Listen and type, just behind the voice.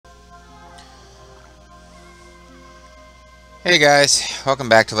Hey guys, welcome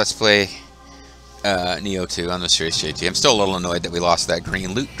back to Let's Play Nioh 2 on the Series JT. I'm still a little annoyed that we lost that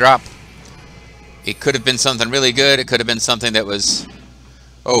green loot drop. It could have been something really good. It could have been something that was,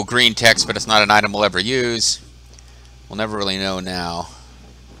 oh, green text, but it's not an item we'll ever use. We'll never really know now.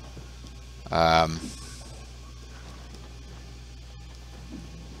 Um,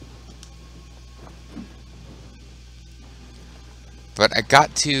 but I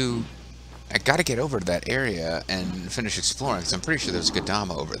got to get over to that area and finish exploring, because I'm pretty sure there's a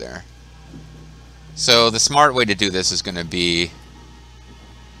Kodama over there. So the smart way to do this is going to be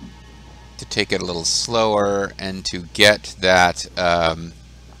to take it a little slower and to get that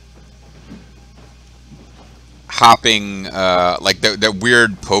hopping, like that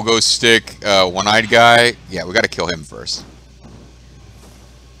weird pogo stick, one-eyed guy. Yeah, we got to kill him first.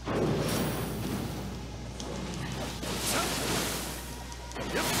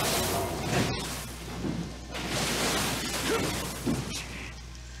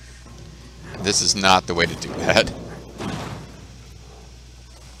 This is not the way to do that.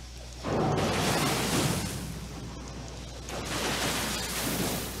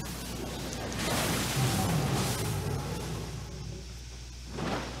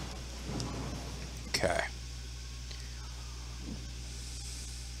 Okay.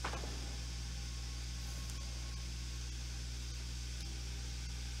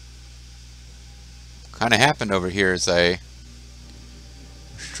 Kind of happened over here is I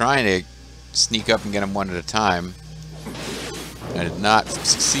was trying to sneak up and get them one at a time. I did not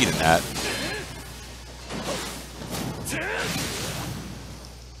succeed in that.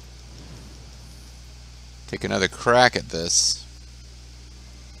 Take another crack at this.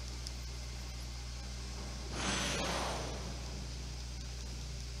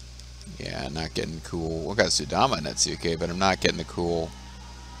 Yeah, not getting cool. We got Sudama in Netsuke, but I'm not getting the cool.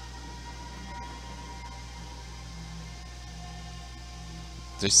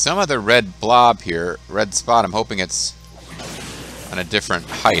 There's some other red blob here, red spot. I'm hoping it's on a different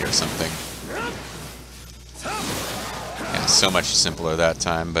height or something. Yeah, so much simpler that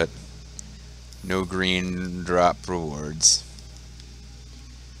time, but no green drop rewards.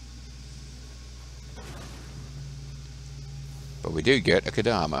 But we did get a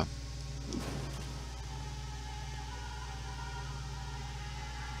Kodama.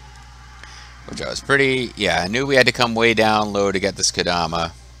 Which I was pretty... Yeah, I knew we had to come way down low to get this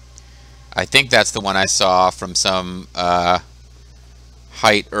Kodama. I think that's the one I saw from some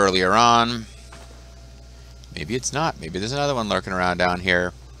height earlier on. Maybe it's not. Maybe there's another one lurking around down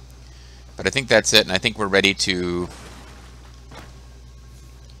here. But I think that's it, and I think we're ready to...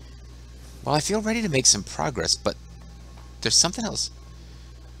 Well, I feel ready to make some progress, but there's something else.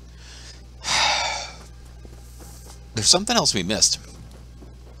 There's something else we missed.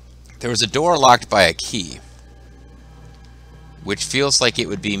 There was a door locked by a key, which feels like it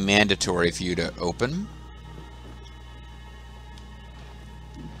would be mandatory for you to open.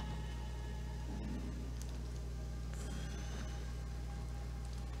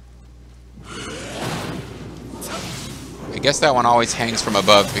 I guess that one always hangs from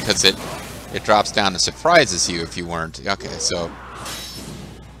above because it drops down and surprises you if you weren't. Okay, so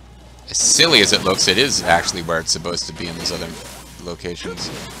as silly as it looks, it is actually where it's supposed to be in those other locations.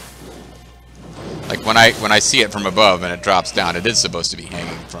 Like when I see it from above and it drops down, it is supposed to be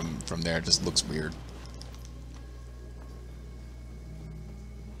hanging from there. It just looks weird.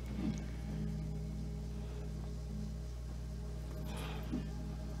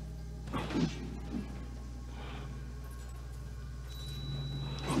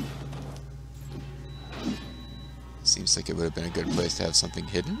 Seems like it would have been a good place to have something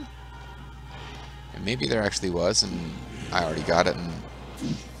hidden. And maybe there actually was, and I already got it.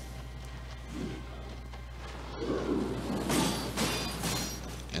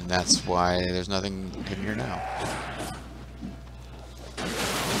 And that's why there's nothing hidden here now.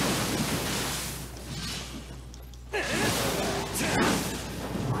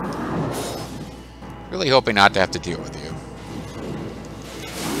 Really hoping not to have to deal with you.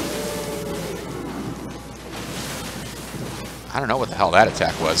 I don't know what the hell that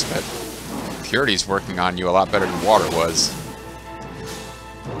attack was, but Purity's working on you a lot better than water was.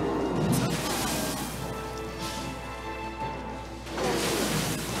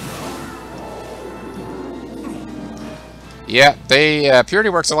 Yeah, Purity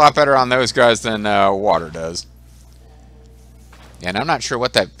works a lot better on those guys than water does. And I'm not sure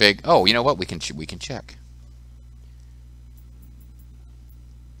what that big... Oh, you know what? We can check.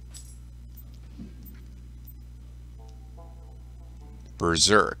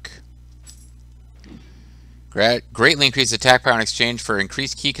 Berserk. Greatly increased attack power in exchange for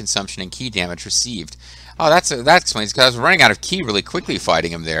increased ki consumption and ki damage received. Oh, that explains, because I was running out of ki really quickly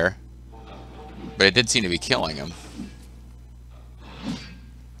fighting him there. But it did seem to be killing him.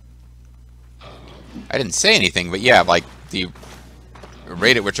 I didn't say anything, but yeah, like, the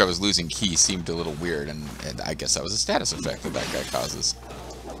rate at which I was losing ki seemed a little weird, and I guess that was a status effect that guy causes.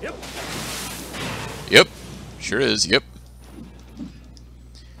 Yep. Yep. Sure is, yep.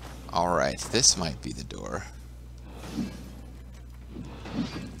 Alright, this might be the door.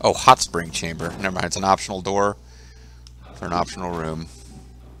 Oh, hot spring chamber. Never mind, it's an optional door for an optional room.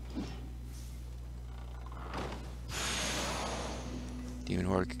 Demon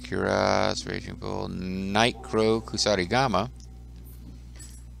Horde Kakura's Raging Bull, Night Crow Kusarigama.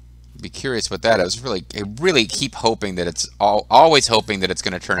 Be curious what that is. I really keep hoping that it's always hoping that it's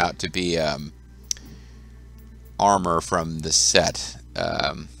going to turn out to be armor from the set.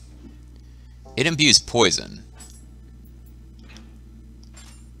 It imbues poison.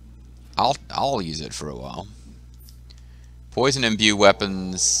 I'll use it for a while. Poison imbue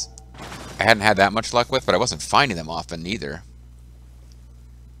weapons I hadn't had that much luck with, but I wasn't finding them often either.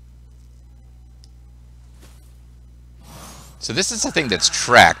 So this is the thing that's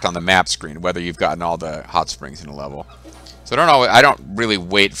tracked on the map screen, whether you've gotten all the hot springs in a level. So I don't really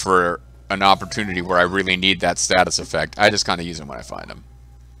wait for an opportunity where I really need that status effect. I just kind of use them when I find them.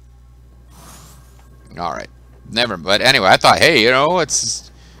 Alright. But anyway, I thought, hey, you know,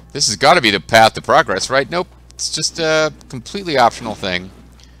 this has got to be the path to progress, right? Nope. It's just a completely optional thing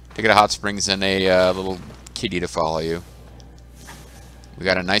to get a hot springs and a little kitty to follow you. We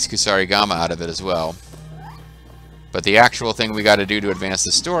got a nice Kusarigama out of it as well. But the actual thing we got to do to advance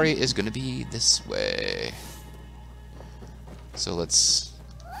the story is going to be this way. So let's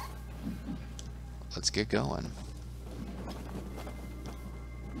get going.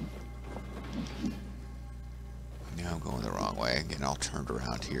 Now I'm going the wrong way. Getting all turned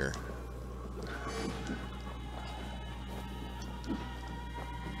around here.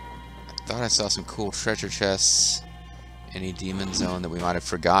 I thought I saw some cool treasure chests. Any demon zone that we might have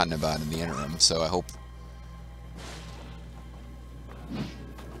forgotten about in the interim. So I hope.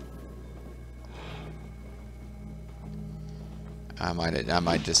 I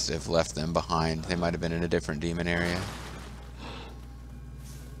might just have left them behind. They might have been in a different demon area.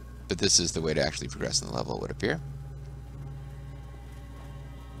 But this is the way to actually progress in the level, it would appear.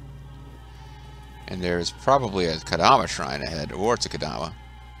 And there's probably a Kadama shrine ahead, or it's a Kadama.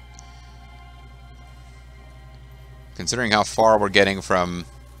 Considering how far we're getting from...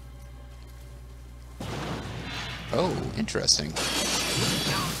 Oh, interesting.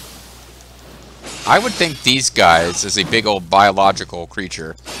 I would think these guys, as a big old biological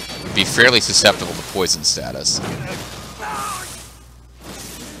creature, would be fairly susceptible to poison status.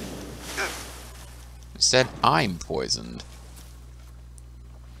 Instead, I'm poisoned.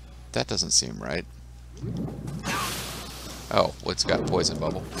 That doesn't seem right. Oh, well, it's got poison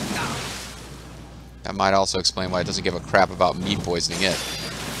bubble. That might also explain why it doesn't give a crap about me poisoning it.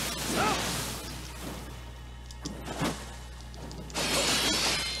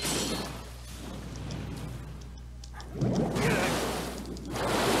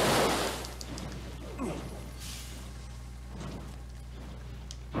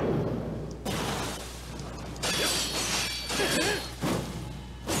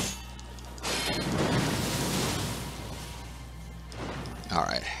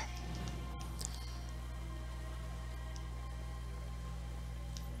 Alright.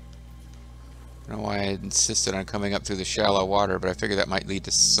 I don't know why I insisted on coming up through the shallow water, but I figured that might lead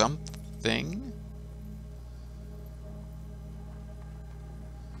to something.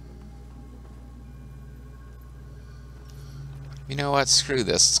 You know what? Screw this.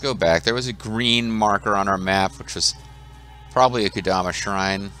 Let's go back. There was a green marker on our map, which was probably a Kadama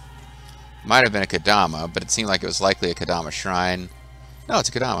shrine. Might have been a Kadama, but it seemed like it was likely a Kadama shrine. No, it's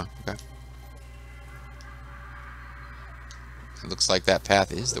a Kadama. Okay. It looks like that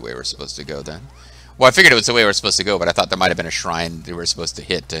path is the way we're supposed to go then. Well, I figured it was the way we're supposed to go, but I thought there might have been a shrine that we were supposed to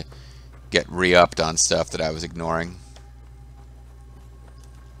hit to get re-upped on stuff that I was ignoring.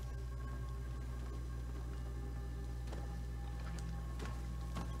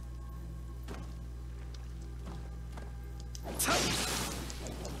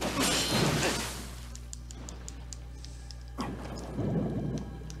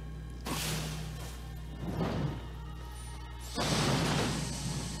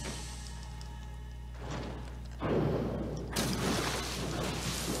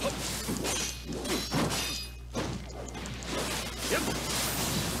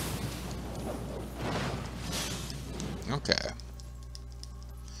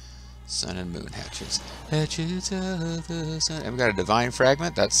 Sun and moon hatches. Hatches of the sun. And we got a divine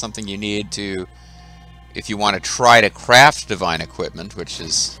fragment. That's something you need to, if you want to try to craft divine equipment, which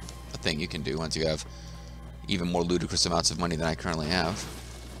is a thing you can do once you have even more ludicrous amounts of money than I currently have.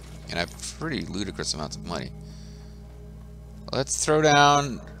 And I have pretty ludicrous amounts of money. Let's throw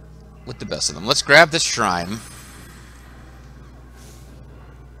down with the best of them. Let's grab this shrine.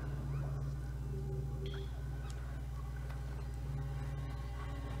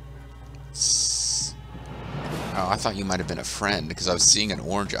 Oh, I thought you might have been a friend, because I was seeing an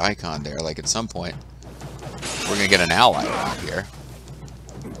orange icon there. Like, at some point, we're going to get an ally around here.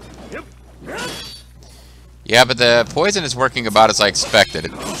 Yeah, but the poison is working about as I expected.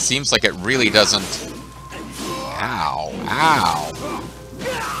 It seems like it really doesn't... Ow. Ow.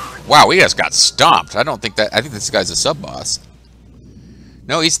 Wow, we just got stomped. I don't think that... I think this guy's a sub-boss.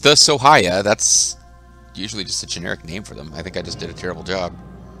 No, he's the Sohaya. That's usually just a generic name for them. I think I just did a terrible job.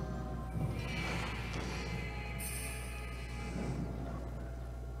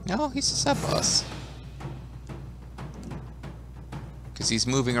 No, he's a sub-boss. Because he's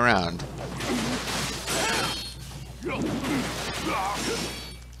moving around.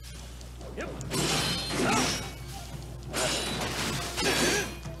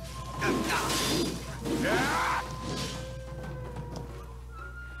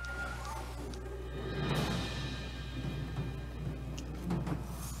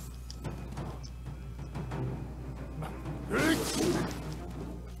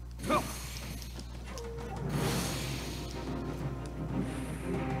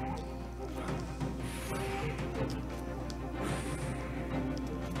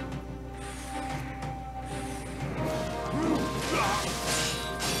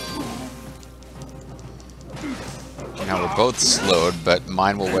 Now we're both slowed, but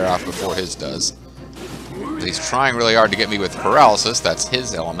mine will wear off before his does. He's trying really hard to get me with paralysis. That's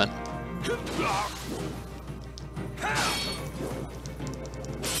his element.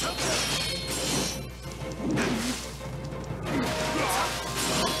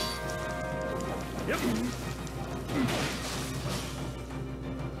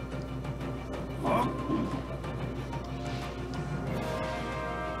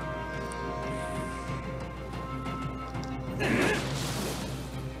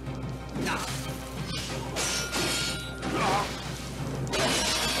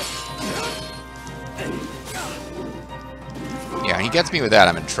 Yeah, he gets me with that,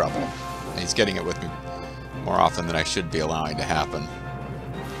 I'm in trouble. And he's getting it with me more often than I should be allowing to happen.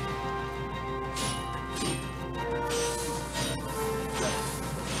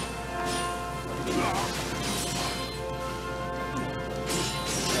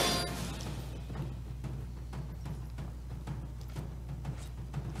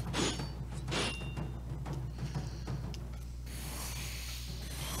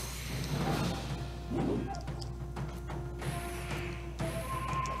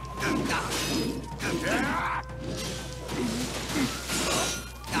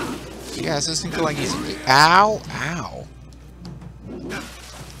 Yeah, this isn't going easy. Ow! Ow!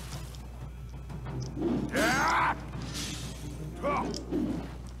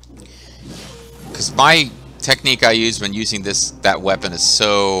 Because my technique I use when using that weapon is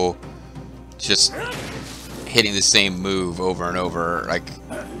so just hitting the same move over and over. Like,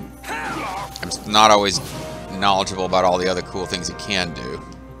 I'm not always knowledgeable about all the other cool things it can do.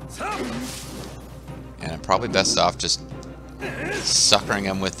 And I'm probably best off just suckering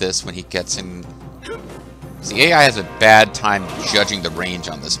him with this when he gets in. See, AI has a bad time judging the range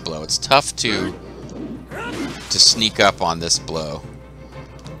on this blow. It's tough to sneak up on this blow,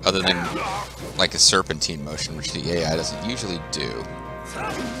 other than like a serpentine motion, which the AI doesn't usually do.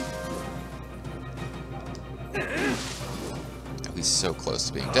 Oh, he's so close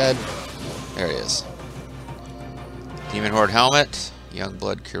to being dead. There he is. Demon Horde Helmet,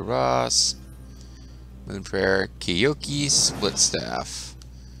 Youngblood Kuras, Moon Prayer, Kiyoki, Split Staff.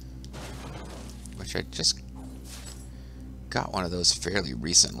 Which I just got one of those fairly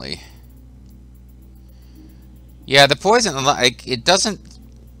recently. Yeah, the poison, like, it doesn't...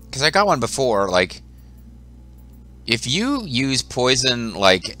 Because I got one before, like... If you use poison,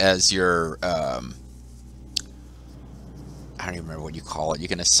 like, as your... I don't even remember what you call it. You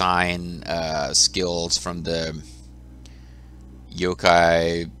can assign skills from the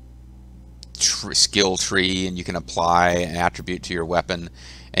yokai skill tree, and you can apply an attribute to your weapon.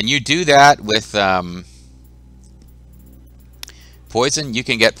 And you do that with poison, you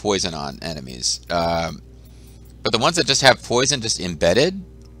can get poison on enemies. But the ones that just have poison just embedded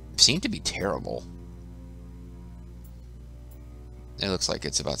seem to be terrible. It looks like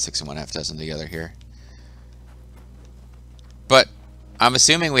it's about 6 1/2 dozen together here. But I'm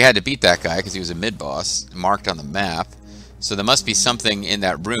assuming we had to beat that guy because he was a mid-boss marked on the map. So there must be something in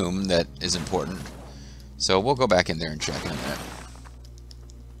that room that is important. So we'll go back in there and check in a minute.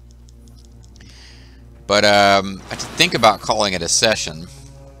 But I have to think about calling it a session.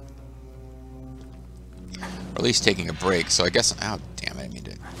 Or at least taking a break. So I guess... Oh, damn it. I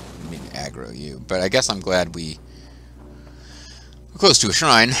didn't mean to aggro you. But I guess I'm glad we're close to a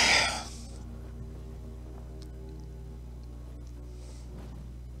shrine.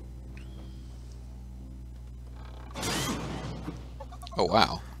 Oh,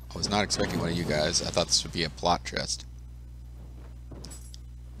 wow. I was not expecting one of you guys. I thought this would be a plot chest.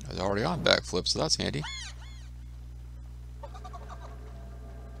 I was already on backflip, so that's handy.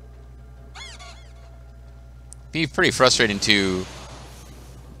 Be pretty frustrating to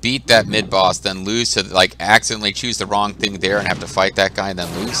beat that mid-boss, then lose to, like, accidentally choose the wrong thing there and have to fight that guy and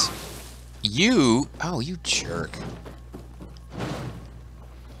then lose. You... Oh, you jerk.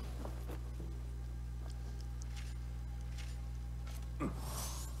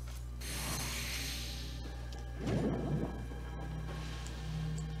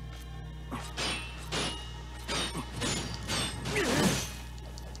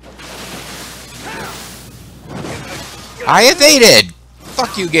 I evaded!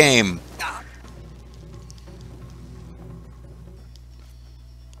 Fuck you, game!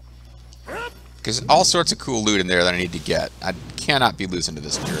 There's all sorts of cool loot in there that I need to get. I cannot be losing to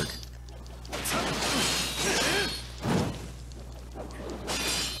this jerk.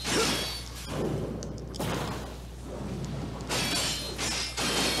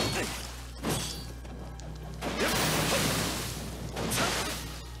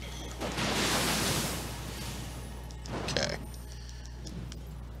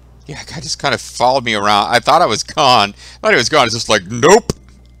 Yeah, guy just kind of followed me around. I thought I was gone. I thought he was gone. It's just like, nope.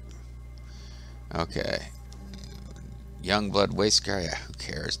 Okay. Youngblood Waistguard. Yeah, who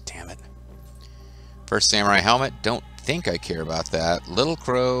cares? Damn it. First Samurai Helmet. Don't think I care about that. Little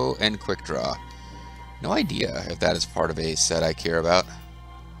Crow and Quick Draw. No idea if that is part of a set I care about.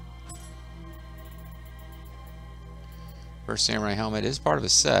 First Samurai Helmet is part of a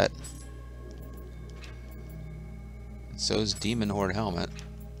set. So is Demon Horde Helmet.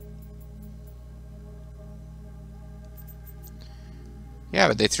 Yeah,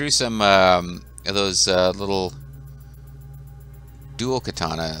 but they threw some of those little dual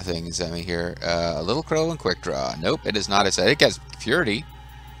katana things at me here. Little Crow and Quick Draw. Nope, it is not a set. It gets Purity.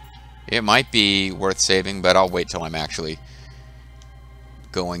 It might be worth saving, but I'll wait till I'm actually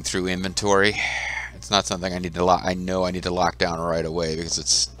going through inventory. It's not something I need to lock. I know I need to lock down right away because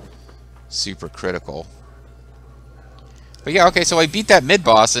it's super critical. But yeah, okay, so I beat that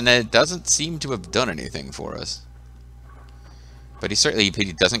mid-boss, and it doesn't seem to have done anything for us. But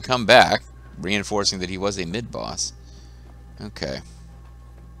he doesn't come back, reinforcing that he was a mid-boss. Okay.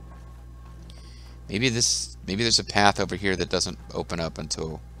 Maybe there's a path over here that doesn't open up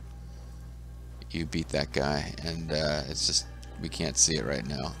until you beat that guy, and it's just we can't see it right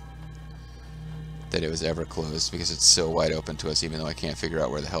now. That it was ever closed because it's so wide open to us, even though I can't figure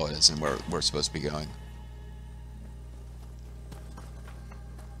out where the hell it is and where we're supposed to be going.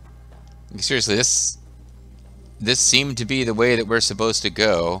 Seriously, this seemed to be the way that we're supposed to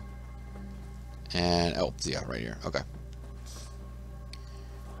go. And, oh, yeah, right here. Okay.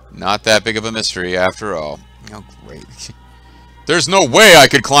 Not that big of a mystery after all. Oh, great. There's no way I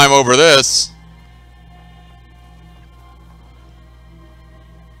could climb over this.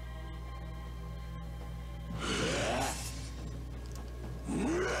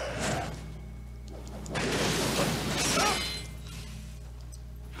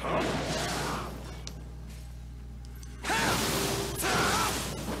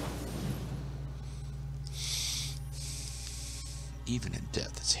 Even in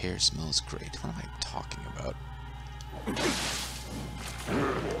death, his hair smells great. What am I talking about?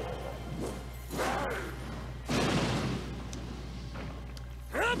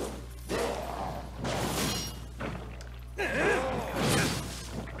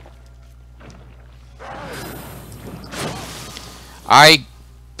 I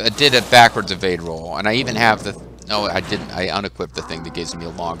did a backwards evade roll, and I even have the... No, I didn't. I unequipped the thing that gives me a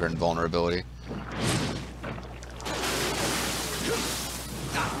longer invulnerability.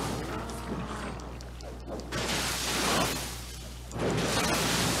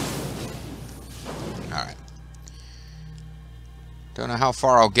 Don't know how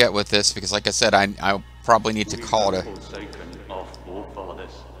far I'll get with this because, like I said, I'll probably need to call it a...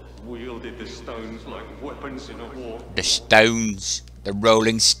 Wielded the stones like weapons in a war. The stones. The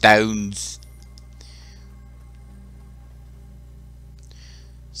rolling stones.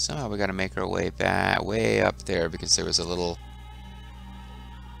 Somehow we gotta make our way back, way up there because there was a little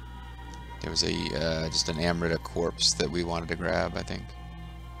There was a just an Amrita corpse that we wanted to grab, I think.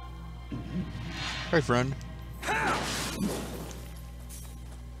 Hi, friend.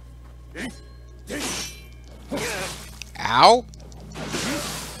 Ow!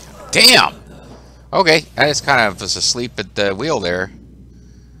 Damn! Okay, I just kind of was asleep at the wheel there.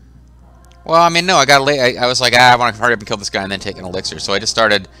 Well, I mean, no, I got late. I was like, I want to hurry up and kill this guy and then take an elixir. So I just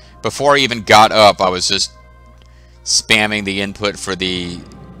started, before I even got up, I was just spamming the input for the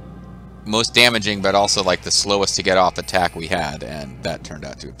most damaging, but also like the slowest to get off attack we had, and that turned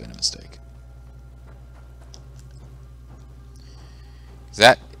out to have been a mistake.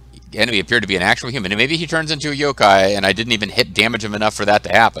 That enemy appeared to be an actual human, and maybe he turns into a yokai, and I didn't even hit damage him enough for that to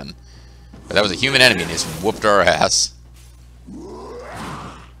happen. But that was a human enemy, and he just whooped our ass.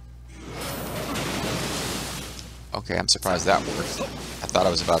 Okay, I'm surprised that worked. I thought I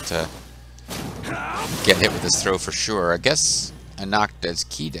was about to get hit with his throw for sure. I guess I knocked his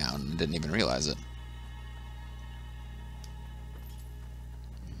key down and didn't even realize it.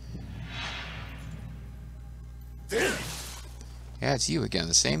 Yeah, it's you again,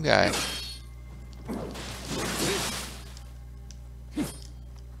 the same guy.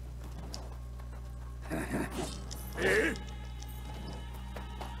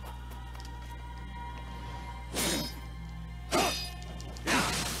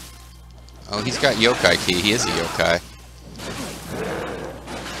 Oh, he's got yokai key. He is a yokai.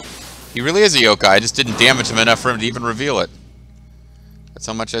 He really is a yokai. I just didn't damage him enough for him to even reveal it. That's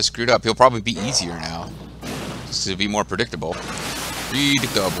how much I screwed up. He'll probably be easier now. Just to be more predictable.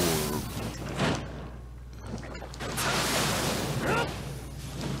 Predictable.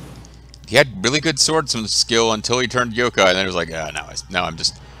 He had really good swordsman skill until he turned yokai, and then he was like, yeah, now I'm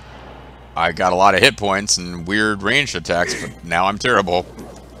just... I got a lot of hit points and weird ranged attacks, but now I'm terrible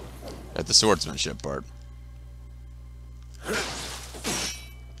at the swordsmanship part.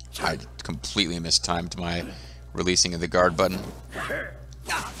 I completely mistimed my releasing of the guard button.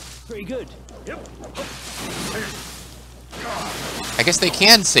 Pretty good. Yep. I guess they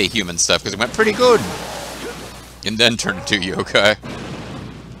can say human stuff because it went pretty good. And then turned into yokai.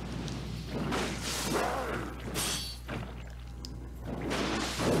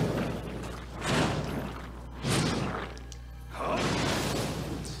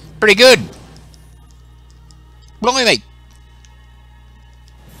 Pretty good. Blimey.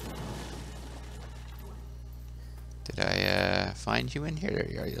 Did I find you in here? There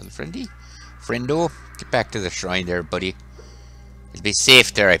you are, you little friendy. Friendo, get back to the shrine there, buddy. You'll be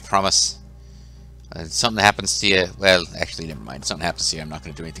safe there, I promise. Something happens to you, well, actually, never mind. Something happens to you, I'm not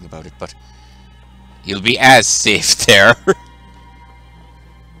going to do anything about it, but you'll be as safe there.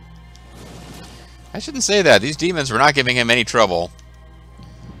 I shouldn't say that. These demons were not giving him any trouble.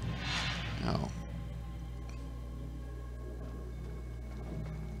 No.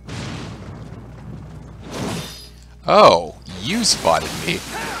 Oh, you spotted me.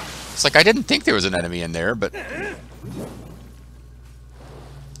 It's like I didn't think there was an enemy in there, but...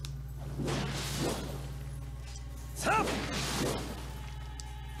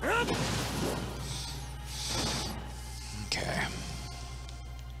 Okay.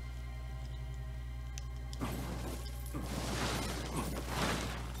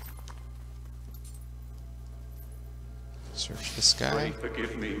 Search the sky. Pray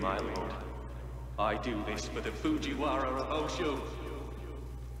forgive me, my lord. I do this for the Fujiwara of Oshu.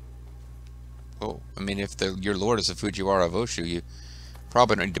 Oh, I mean, if your lord is a Fujiwara of Oshu, you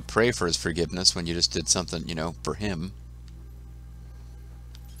probably don't need to pray for his forgiveness when you just did something, you know, for him.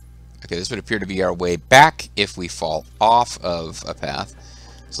 Okay, this would appear to be our way back if we fall off of a path.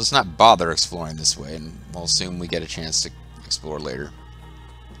 So let's not bother exploring this way, and we'll assume we get a chance to explore later.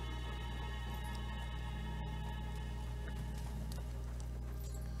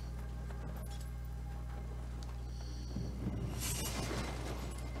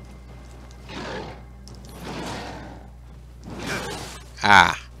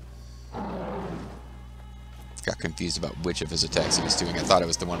 Ah. Got confused about which of his attacks he was doing. I thought it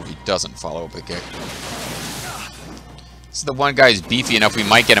was the one where he doesn't follow up a kick. This is the one guy who's beefy enough we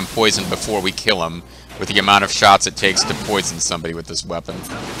might get him poisoned before we kill him with the amount of shots it takes to poison somebody with this weapon.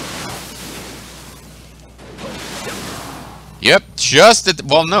 Yep, just at the,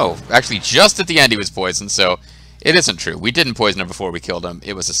 well, no. Actually, just at the end he was poisoned, so it isn't true. We didn't poison him before we killed him.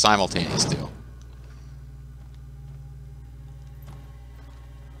 It was a simultaneous deal.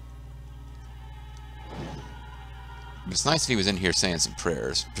 It's nice that he was in here saying some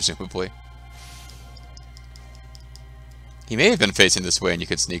prayers, presumably. He may have been facing this way and you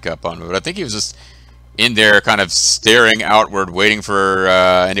could sneak up on him, but I think he was just in there kind of staring outward, waiting for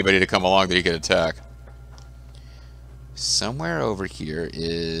anybody to come along that he could attack. Somewhere over here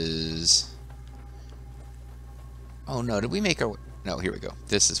is... Oh no, did we make our... No, here we go.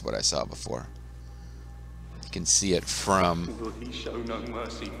 This is what I saw before. You can see it from... Will he show no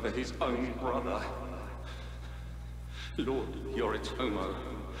mercy for his own brother? Lord Yoritomo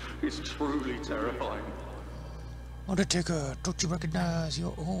is truly terrifying. Undertaker, don't you recognize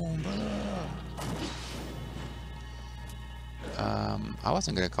your own brother? I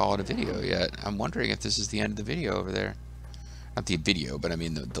wasn't going to call it a video yet. I'm wondering if this is the end of the video over there. Not the video, but I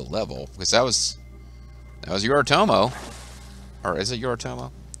mean the level. Because that was Yoritomo. Or is it Yoritomo?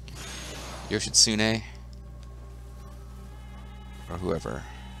 Yoshitsune? Or whoever.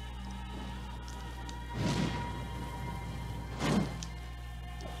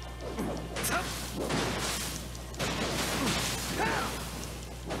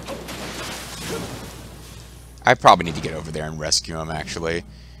 I probably need to get over there and rescue him, actually.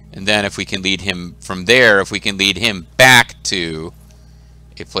 And then if we can lead him from there, if we can lead him back to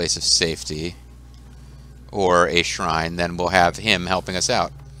a place of safety or a shrine, then we'll have him helping us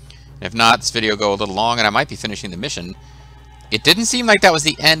out. And if not, this video will go a little long, and I might be finishing the mission. It didn't seem like that was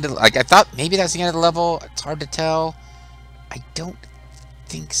the end. Like, I thought maybe that's the end of the level. It's hard to tell. I don't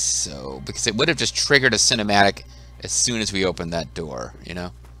think so, because it would have just triggered a cinematic as soon as we opened that door, you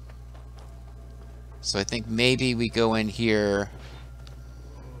know? So I think maybe we go in here.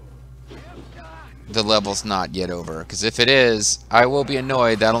 The level's not yet over, because if it is, I will be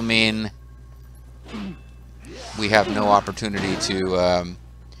annoyed. That'll mean we have no opportunity to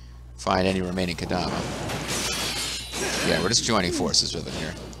find any remaining Kadama. Yeah, we're just joining forces with it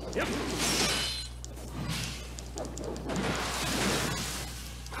here.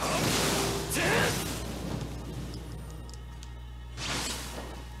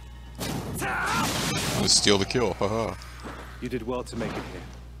 Let's steal the kill, haha. You did well to make it here.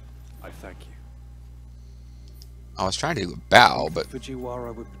 I thank you. I was trying to do a bow, but...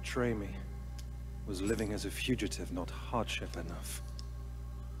 Fujiwara would betray me. Was living as a fugitive not hardship enough?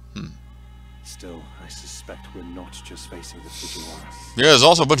 Still, I suspect we're not just facing the Fujiwara. Yeah, there's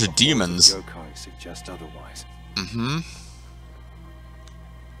also a bunch of demons. Yokai suggest otherwise. Mm-hmm.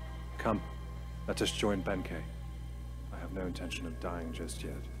 Come, let us join Benkei. I have no intention of dying just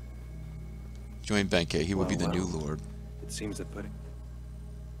yet. Join Benkei. He will be the new lord. It seems that putting...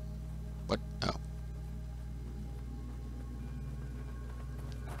 What? Oh.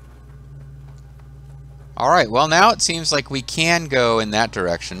 Alright, well now it seems like we can go in that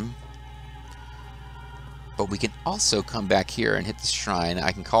direction. But we can also come back here and hit the shrine.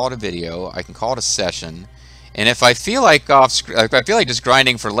 I can call it a video. I can call it a session. And if I feel like just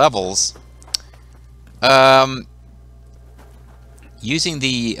grinding for levels, using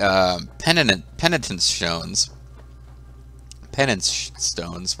the penance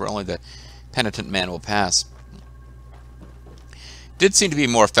stones, where only the penitent man will pass, did seem to be a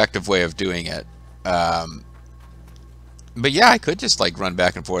more effective way of doing it. But yeah, I could just like run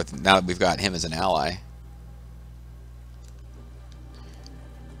back and forth now that we've got him as an ally.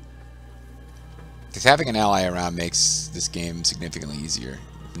 Because having an ally around makes this game significantly easier.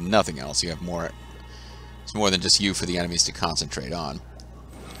 Nothing else. You have more. It's more than just you for the enemies to concentrate on.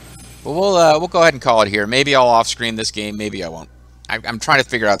 But we'll go ahead and call it here. Maybe I'll off-screen this game. Maybe I won't. I'm trying to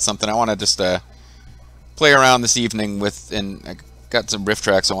figure out something. I want to just play around this evening with, and I got some riff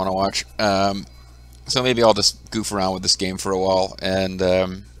tracks I want to watch. So maybe I'll just goof around with this game for a while. And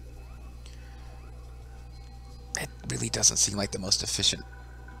it really doesn't seem like the most efficient.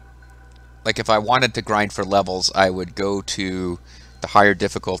 Like if I wanted to grind for levels, I would go to the higher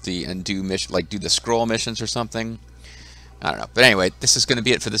difficulty and do the scroll missions or something. I don't know. But anyway, this is going to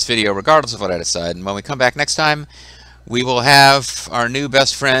be it for this video, regardless of what I decide. And when we come back next time, we will have our new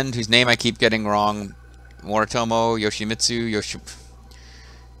best friend, whose name I keep getting wrong, Moritomo Yoshimitsu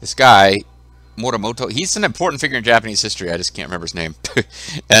This guy, Morimoto. He's an important figure in Japanese history. I just can't remember his name.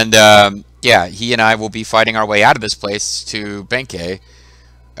 And yeah, he and I will be fighting our way out of this place to Benkei.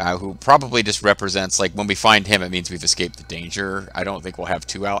 Who probably just represents, like, when we find him, it means we've escaped the danger. I don't think we'll have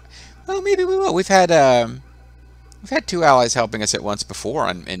two allies. Well, maybe we will. We've had two allies helping us at once before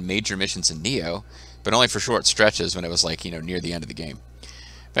in major missions in Nioh, but only for short stretches when it was, like, you know, near the end of the game.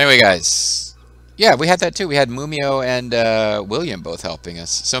 But anyway, guys, yeah, we had that too. We had Mumio and William both helping us.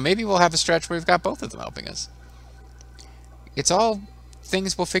 So maybe we'll have a stretch where we've got both of them helping us. It's all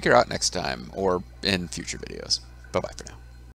things we'll figure out next time or in future videos. Bye-bye for now.